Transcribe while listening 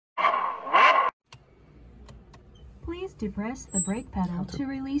is to press the brake pedal to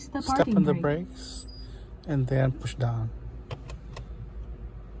release the step parking on the brake. brakes and then push down.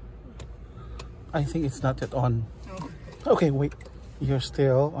 I think it's not yet on. Okay, wait. You're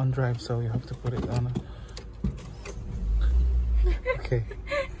still on drive, so you have to put it on. Okay.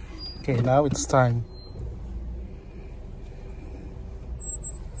 Okay, now it's time.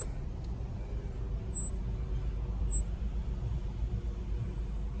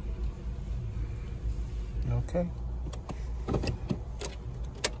 Okay.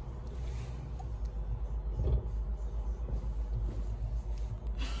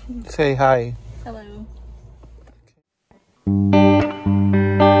 Say hi. Hello.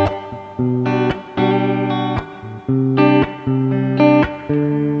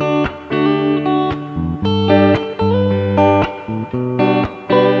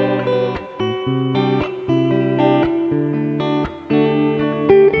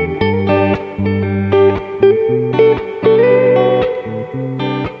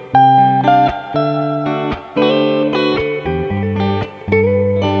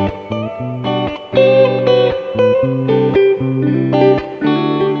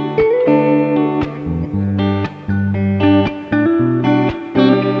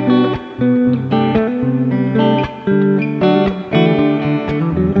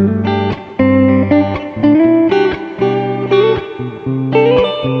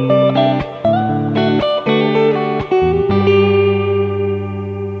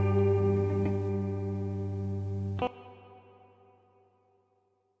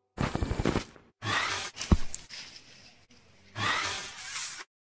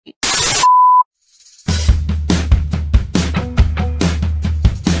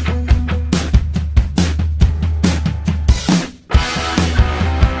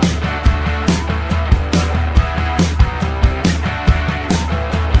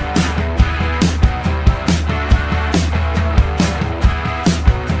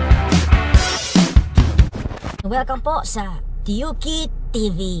 Welcome po sa TRAFFiC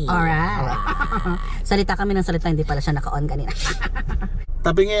TV. Alright. Salita kami ng salita, hindi pala siya naka-on kanina.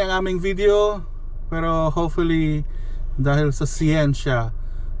 Tabingi ang aming video, pero hopefully dahil sa siyensya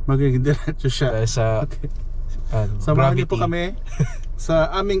magiging diretso siya. Dahil sa samahan niyo po kami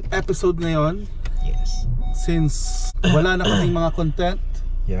sa aming episode ngayon. Yes. Since wala na kaming mga content.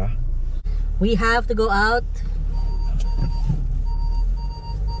 Yeah. We have to go out.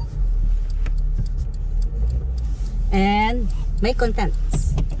 And make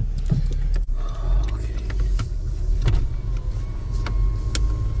contents.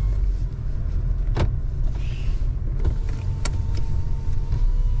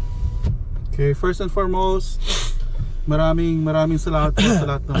 Okay, first and foremost, maraming salamat po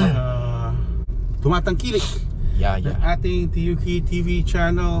sa lahat ng mga tumatangkilik ng ating TRAFFiC TV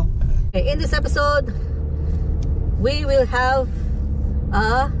channel. Okay, in this episode, we will have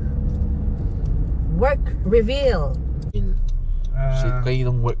a work reveal.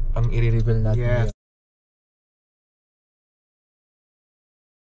 Kayo ng work ang i-reveal natin. Yes.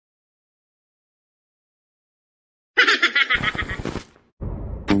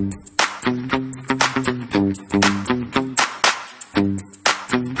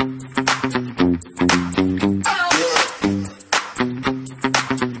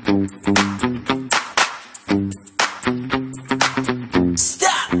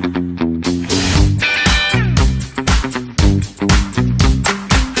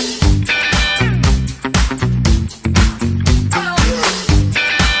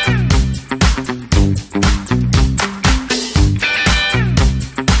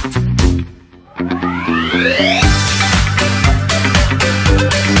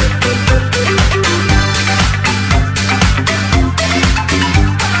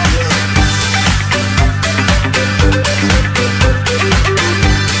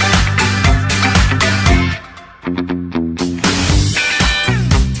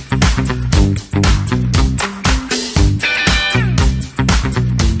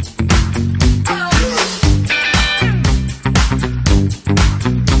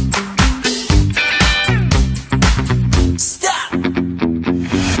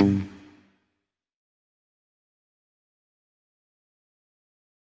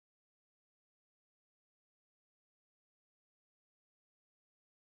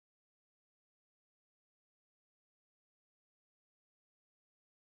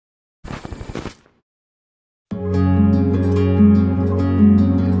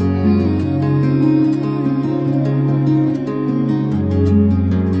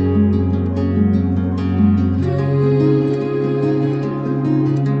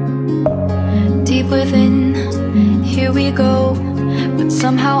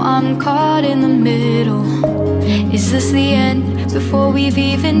 I'm caught in the middle. Is this the end before we've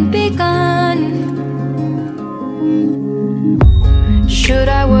even begun? Should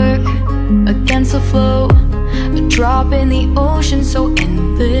I work against the flow? A drop in the ocean so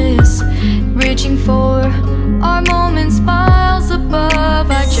endless, reaching for our moments miles above.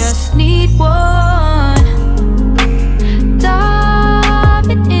 I just need one.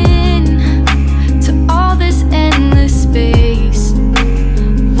 Diving in to all this endless space,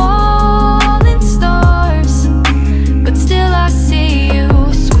 falling stars, but still I see you.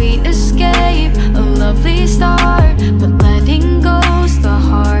 Sweet escape, a lovely start, but letting go's the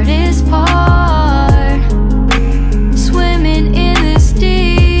hardest part. Swimming in this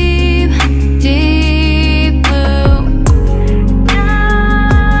deep, deep blue.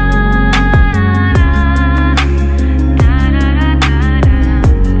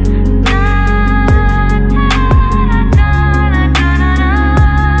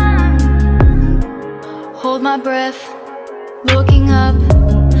 Hold my breath, looking up.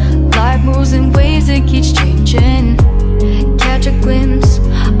 Life moves in waves, it keeps changing. Catch a glimpse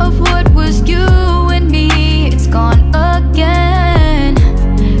of what was you and me. It's gone again.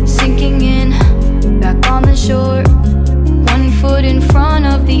 Sinking in, back on the shore. One foot in front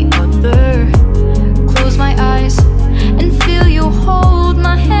of the other. Close my eyes and feel you hold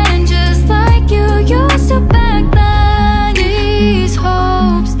my hand just like you used to back then. These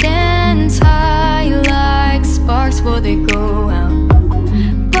hopes dance high like sparks before they go out.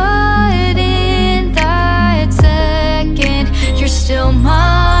 But in that second, you're still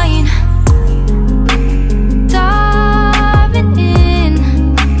mine. Diving in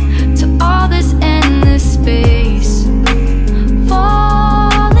to all this endless space,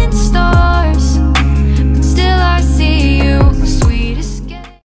 falling stars, but still I see you. Sweet escape.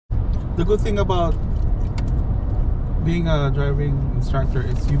 The good thing about being a driving instructor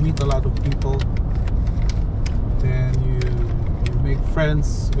is you meet a lot of people, and you make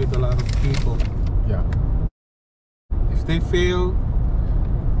friends with a lot of people. Yeah. If they fail,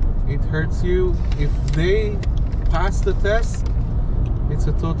 it hurts you. If they pass the test, it's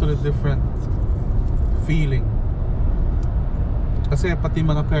a totally different feeling. Kasi pati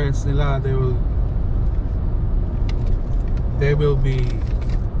mga parents nila, they will be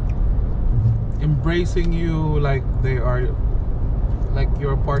embracing you like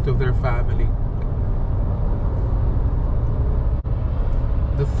you're part of their family.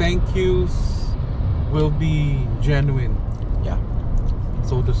 The thank yous will be genuine, Yeah.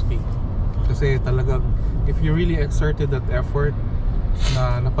 so to speak. Kasi talagang if you really exerted that effort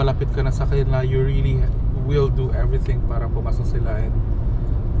na napalapit ka na sa kanila, you really will do everything para pumasa sila, and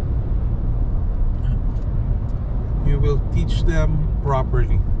you will teach them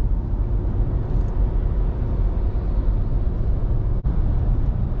properly.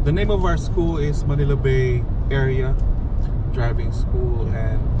 The name of our school is Manila Bay Area Driving School,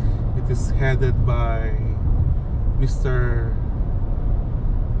 and it is headed by Mr.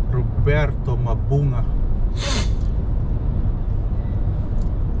 Roberto Mabunga.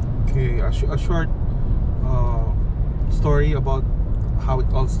 Okay, a short story about how it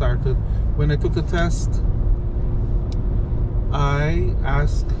all started. When I took the test, I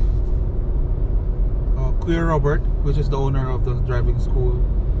asked Kuya Robert, which is the owner of the driving school,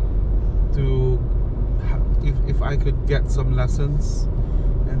 to if I could get some lessons,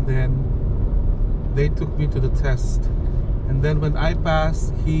 and then they took me to the test, and then when I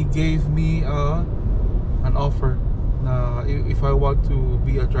passed, he gave me an offer. If I want to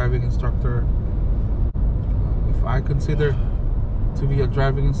be a driving instructor, if I consider to be a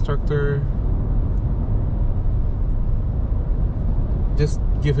driving instructor, just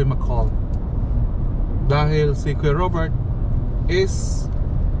give him a call. Dahil si Kuya Robert is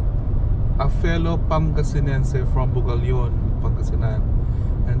a fellow Pangasinense from Bugalyon, Pangasinan,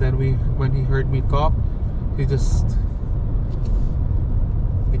 and then when he heard me talk, he just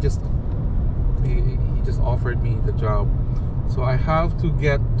offered me the job. So I have to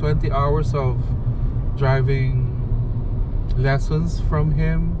get 20 hours of driving lessons from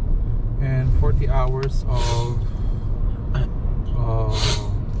him and 40 hours of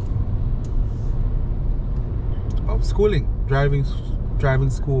schooling, driving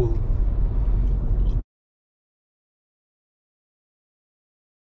school.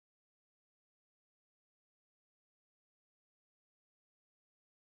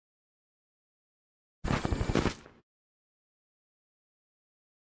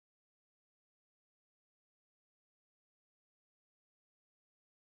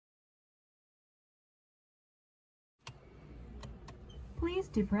 Please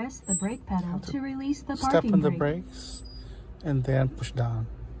depress the brake pedal to release the Step parking on the brake. brakes and then push down.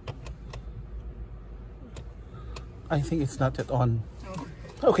 I think it's not yet on.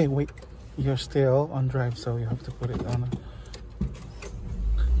 Okay, wait. You're still on drive, so you have to put it on.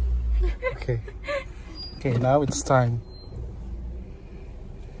 Okay. Okay, now it's time.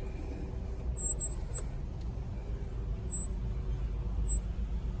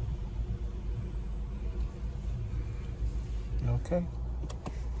 Okay.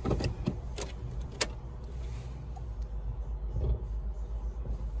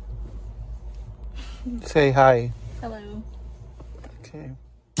 Say hi. Hello. Okay.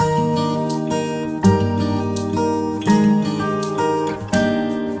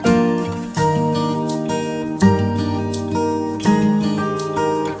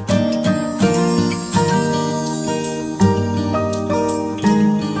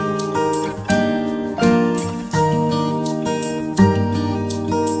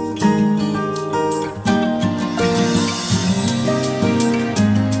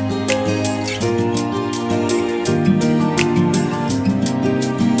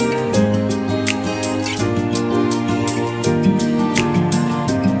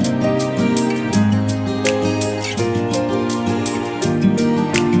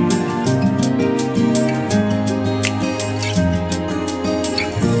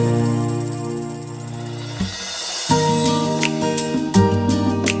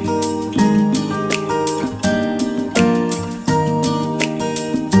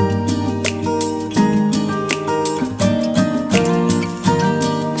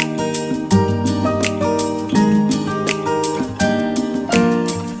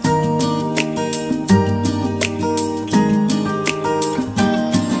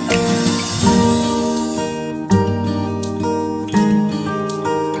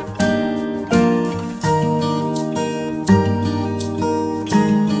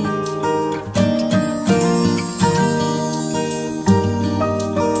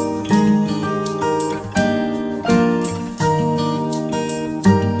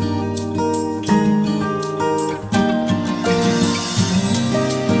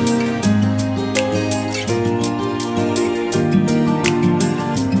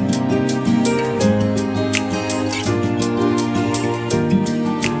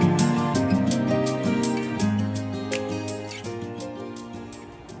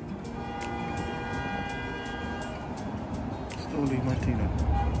 Slowly, Martina.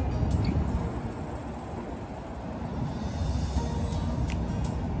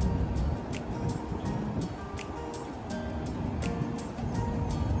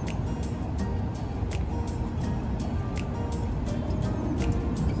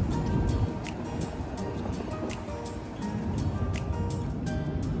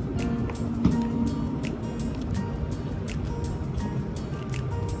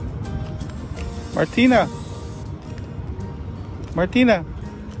 Martina! Martina!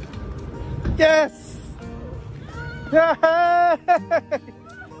 Yes! Yay!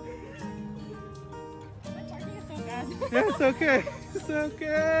 Yes, okay. It's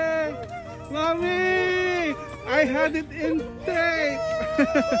okay. Mommy! I had it intake!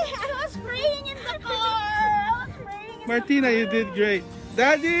 I was praying in the car. Martina, you did great.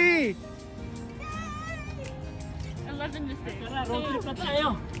 Daddy! 11 mistakes.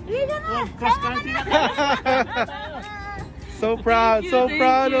 So proud, so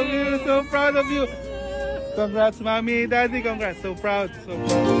proud of you, so proud of you. Congrats, mommy, daddy, congrats. So proud, so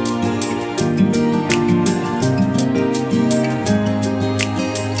proud.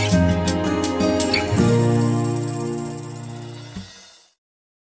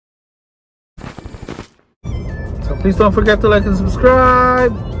 So please don't forget to like and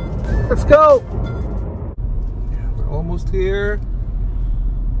subscribe. Let's go. Yeah, we're almost here.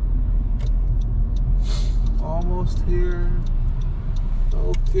 Almost here.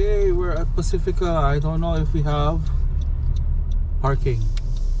 Okay, we're at Pacifica. I don't know if we have parking.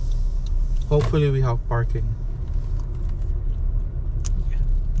 Hopefully we have parking.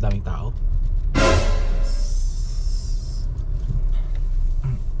 Daming tao.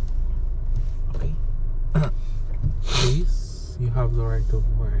 Okay. Please, you have the right of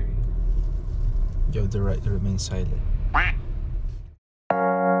way. You have the right to remain silent.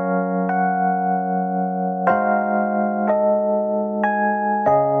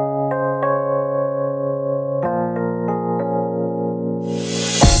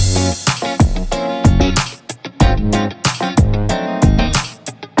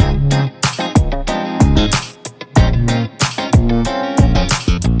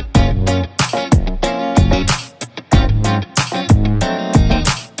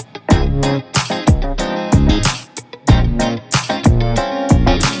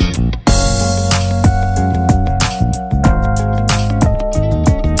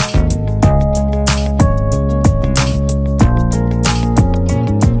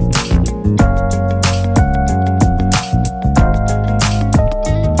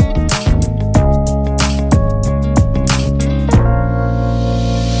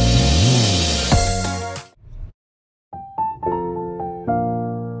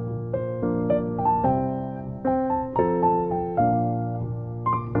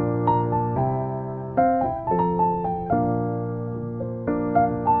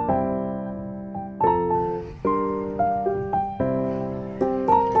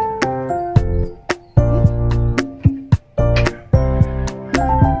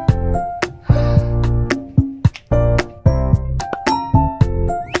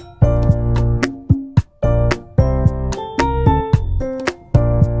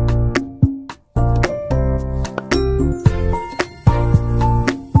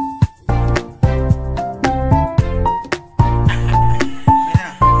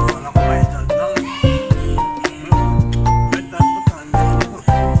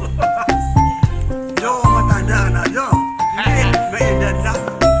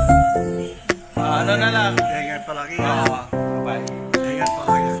 Ingat palagi. Bye. Ingat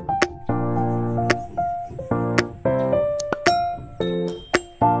palagi.